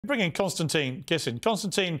Bring in Konstantin Kisin.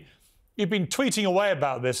 Konstantin, you've been tweeting away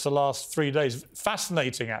about this the last 3 days.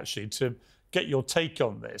 Fascinating, actually, to get your take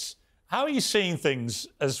on this. How are you seeing things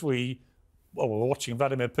as we're watching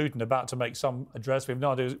Vladimir Putin about to make some address? We have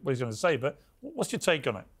no idea what he's going to say, but what's your take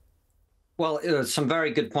on it? Well, some very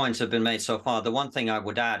good points have been made so far. The one thing I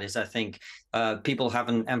would add is I think people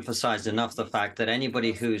haven't emphasized enough the fact that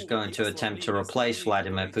anybody who's going to attempt to replace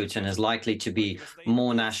Vladimir Putin is likely to be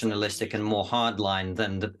more nationalistic and more hardline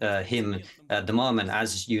than him at the moment.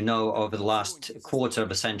 As you know, over the last quarter of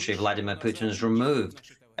a century, Vladimir Putin has removed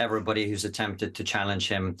everybody who's attempted to challenge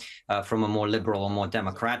him from a more liberal or more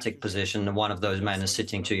democratic position. And one of those men is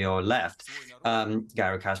sitting to your left,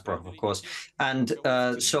 Garry Kasparov, of course. And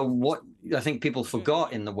so what I think people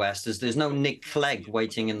forgot in the West is there's no Nick Clegg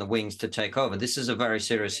waiting in the wings to take over. This is a very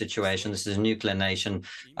serious situation. This is a nuclear nation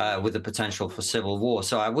with the potential for civil war.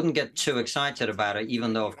 So I wouldn't get too excited about it,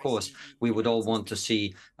 even though, of course, we would all want to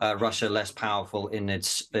see Russia less powerful in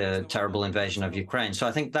its terrible invasion of Ukraine. So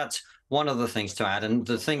I think that's one of the things to add. And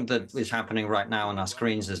the thing that is happening right now on our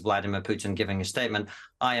screens is Vladimir Putin giving a statement.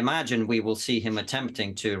 I imagine we will see him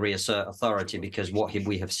attempting to reassert authority, because what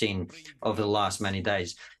we have seen over the last many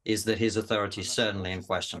days is that his authority is certainly in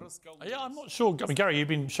question. Yeah, I'm not sure. I mean, Gary, you've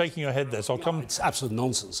been shaking your head there, so I'll come... It's absolute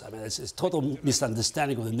nonsense. I mean, it's total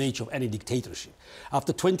misunderstanding of the nature of any dictatorship.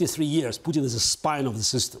 After 23 years, Putin is a spine of the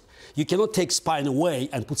system. You cannot take spine away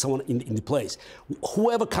and put someone in the place.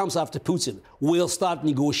 Whoever comes after Putin will start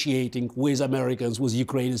negotiating with Americans, with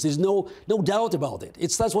Ukrainians. There's no doubt about it.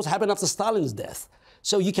 That's what happened after Stalin's death.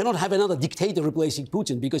 So you cannot have another dictator replacing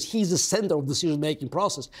Putin, because he's the center of the decision-making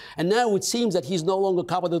process. And now it seems that he's no longer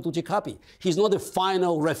capo di tutti capi. He's not the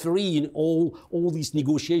final referee in all these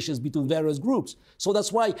negotiations between various groups. So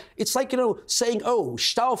that's why it's like, saying, oh,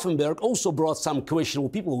 Stauffenberg also brought some questionable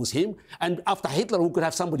people with him, and after Hitler, we could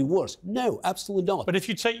have somebody worse. No, absolutely not. But if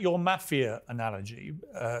you take your mafia analogy,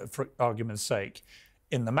 for argument's sake,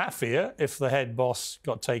 in the mafia, if the head boss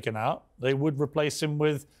got taken out, they would replace him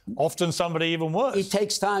with often somebody even worse. It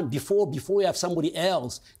takes time. Before you have somebody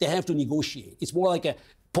else, they have to negotiate. It's more like a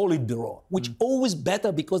Politburo, which always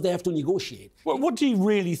better because they have to negotiate. Well, what do you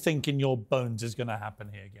really think in your bones is going to happen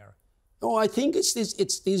here, Gary? Oh, I think it's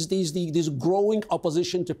this growing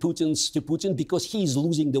opposition to Putin because he's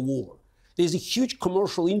losing the war. There's a huge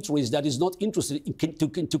commercial interest that is not interested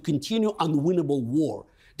to continue unwinnable war.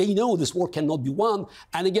 They know this war cannot be won.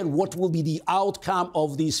 And again, what will be the outcome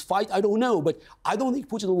of this fight? I don't know. But I don't think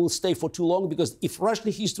Putin will stay for too long, because if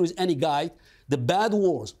Russian history is any guide, the bad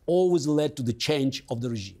wars always led to the change of the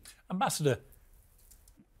regime. Ambassador,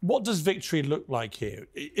 what does victory look like here?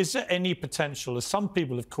 Is there any potential, as some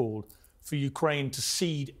people have called, for Ukraine to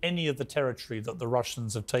cede any of the territory that the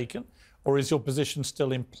Russians have taken? Or is your position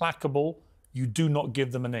still implacable? You do not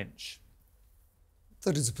give them an inch?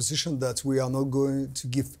 That is a position that we are not going to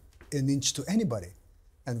give an inch to anybody,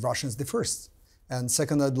 and Russians the first. And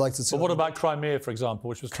second, I'd like to say... But what about Crimea, for example,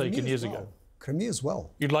 which was taken years ago? Crimea as well.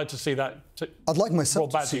 You'd like to see that? I'd like myself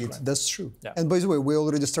to see it, that's true. Yeah. And by the way, we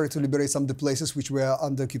already started to liberate some of the places which were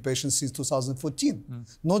under occupation since 2014,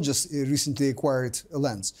 not just recently acquired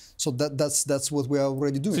lands. So that's what we are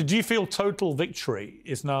already doing. So do you feel total victory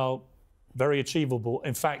is now very achievable,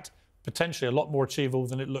 in fact, potentially a lot more achievable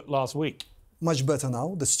than it looked last week? Much better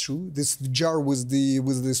now, that's true. This jar with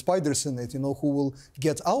the spiders in it, who will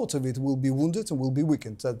get out of it will be wounded and will be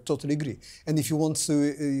weakened. I totally agree. And if you want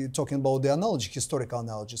to, talking about the analogy, historical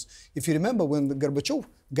analogies, if you remember when Gorbachev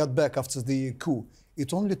got back after the coup,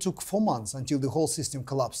 it only took 4 months until the whole system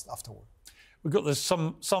collapsed afterward. We've got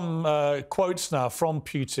some quotes now from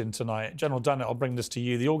Putin tonight. General Dunnett, I'll bring this to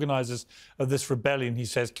you. The organisers of this rebellion, he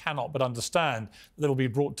says, cannot but understand that they will be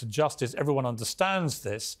brought to justice. Everyone understands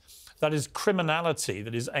this. That is criminality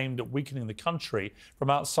that is aimed at weakening the country. From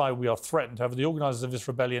outside, we are threatened. However, the organisers of this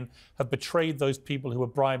rebellion have betrayed those people who were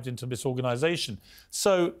bribed into this organisation.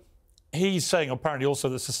 So he's saying apparently also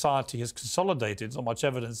that society has consolidated. There's not much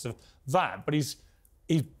evidence of that. But he's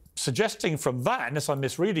suggesting from that, unless I'm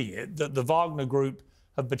misreading it, that the Wagner Group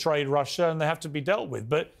have betrayed Russia and they have to be dealt with.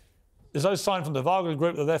 But there's no sign from the Wagner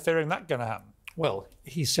Group that they're fearing that going to happen. Well,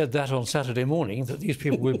 he said that on Saturday morning, that these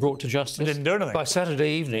people were brought to justice. They didn't do anything. By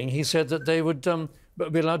Saturday evening, he said that they would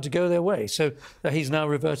be allowed to go their way. So he's now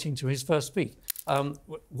reverting to his first speech.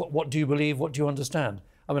 What do you believe? What do you understand?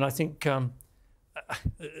 I mean, I think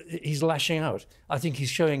he's lashing out. I think he's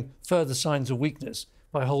showing further signs of weakness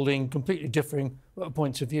by holding completely differing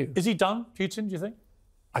points of view. Is he done, Putin, do you think?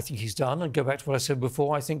 I think he's done. And go back to what I said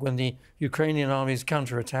before. I think when the Ukrainian army's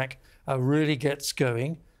counterattack really gets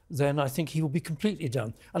going, then I think he will be completely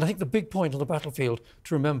done. And I think the big point on the battlefield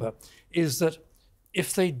to remember is that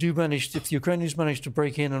if the Ukrainians manage to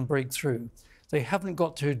break in and break through, they haven't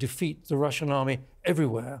got to defeat the Russian army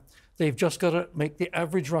everywhere. They've just got to make the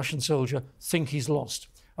average Russian soldier think he's lost.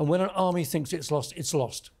 And when an army thinks it's lost, it's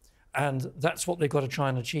lost. And that's what they've got to try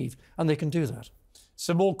and achieve. And they can do that.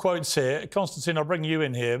 Some more quotes here. Konstantin, I'll bring you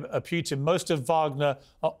in here. Putin, most of Wagner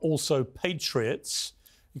are also patriots.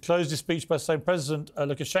 He closed his speech by saying President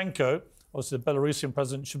Lukashenko, obviously the Belarusian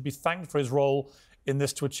president, should be thanked for his role in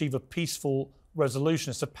this to achieve a peaceful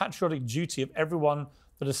resolution. It's a patriotic duty of everyone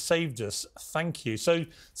that has saved us. Thank you. So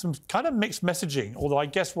some kind of mixed messaging, although I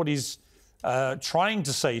guess what he's trying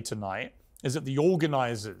to say tonight is that the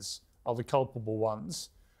organisers are the culpable ones.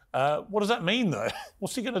 What does that mean, though?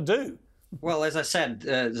 What's he going to do? Well, as I said,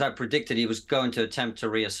 as I predicted, he was going to attempt to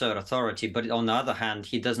reassert authority. But on the other hand,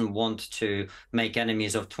 he doesn't want to make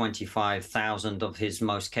enemies of 25,000 of his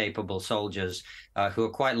most capable soldiers who are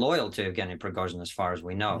quite loyal to Evgeny Prigozhin, as far as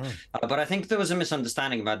we know. But I think there was a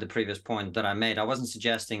misunderstanding about the previous point that I made. I wasn't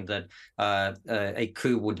suggesting that a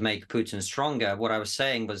coup would make Putin stronger. What I was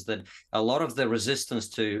saying was that a lot of the resistance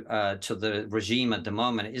to the regime at the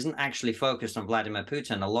moment isn't actually focused on Vladimir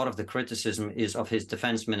Putin. A lot of the criticism is of his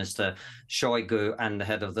defense minister, Shoigu, and the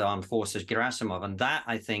head of the armed forces, Gerasimov. And that,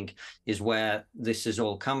 I think, is where this has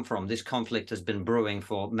all come from. This conflict has been brewing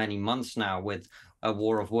for many months now, with a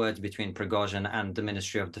war of words between Prigozhin and the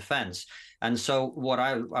Ministry of Defense. And so what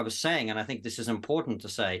I was saying, and I think this is important to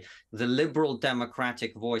say, the liberal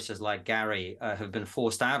democratic voices like Gary have been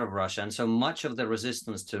forced out of Russia. And so much of the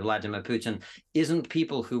resistance to Vladimir Putin isn't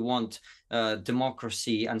people who want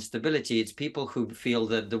democracy and stability. It's people who feel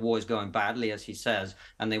that the war is going badly, as he says,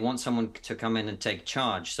 and they want someone to come in and take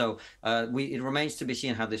charge. So it remains to be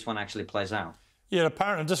seen how this one actually plays out. Yeah,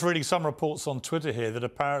 apparently, I'm just reading some reports on Twitter here that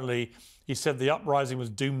apparently he said the uprising was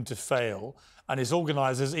doomed to fail, and his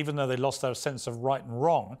organisers, even though they lost their sense of right and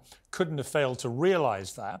wrong, couldn't have failed to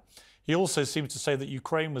realise that. He also seems to say that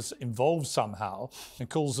Ukraine was involved somehow and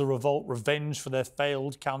calls the revolt revenge for their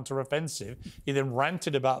failed counter-offensive. He then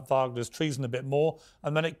ranted about Wagner's treason a bit more,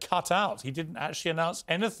 and then it cut out. He didn't actually announce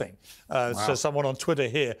anything, says someone on Twitter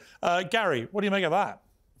here. Gary, what do you make of that?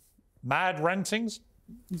 Mad rantings?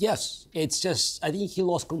 Yes, it's just, I think he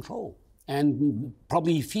lost control and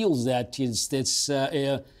probably feels that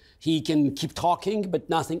he can keep talking, but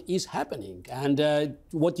nothing is happening. And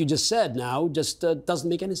what you just said now just doesn't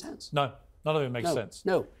make any sense. No, none of it makes sense.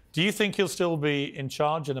 No. Do you think he'll still be in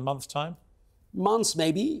charge in a month's time? Months,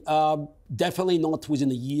 maybe. Definitely not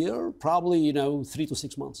within a year. Probably, 3 to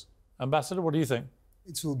 6 months. Ambassador, what do you think?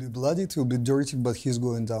 It will be bloody, it will be dirty, but he's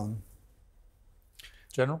going down.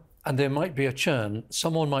 General? And there might be a churn.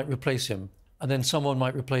 Someone might replace him, and then someone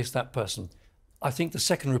might replace that person. I think the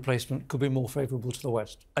second replacement could be more favourable to the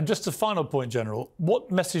West. And just a final point, General,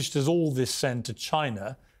 what message does all this send to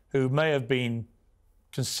China, who may have been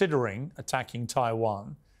considering attacking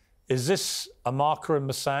Taiwan? Is this a marker in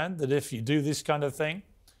the sand that if you do this kind of thing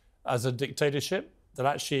as a dictatorship, that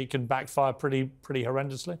actually it can backfire pretty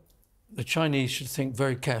horrendously? The Chinese should think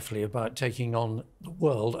very carefully about taking on the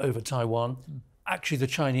world over Taiwan. Actually, the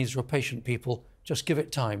Chinese are a patient people. Just give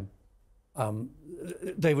it time.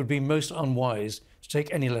 They would be most unwise to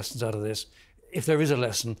take any lessons out of this. If there is a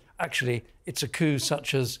lesson, actually, it's a coup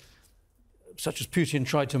such as Putin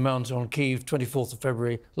tried to mount on Kyiv 24th of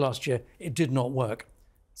February last year. It did not work.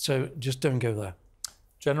 So just don't go there.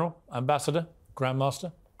 General, Ambassador,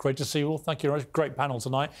 Grandmaster, great to see you all. Thank you very much. Great panel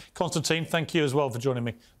tonight. Konstantin, thank you as well for joining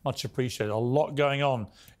me. Much appreciated. A lot going on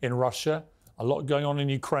in Russia, a lot going on in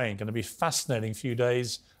Ukraine. Going to be a fascinating few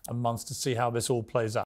days and months to see how this all plays out.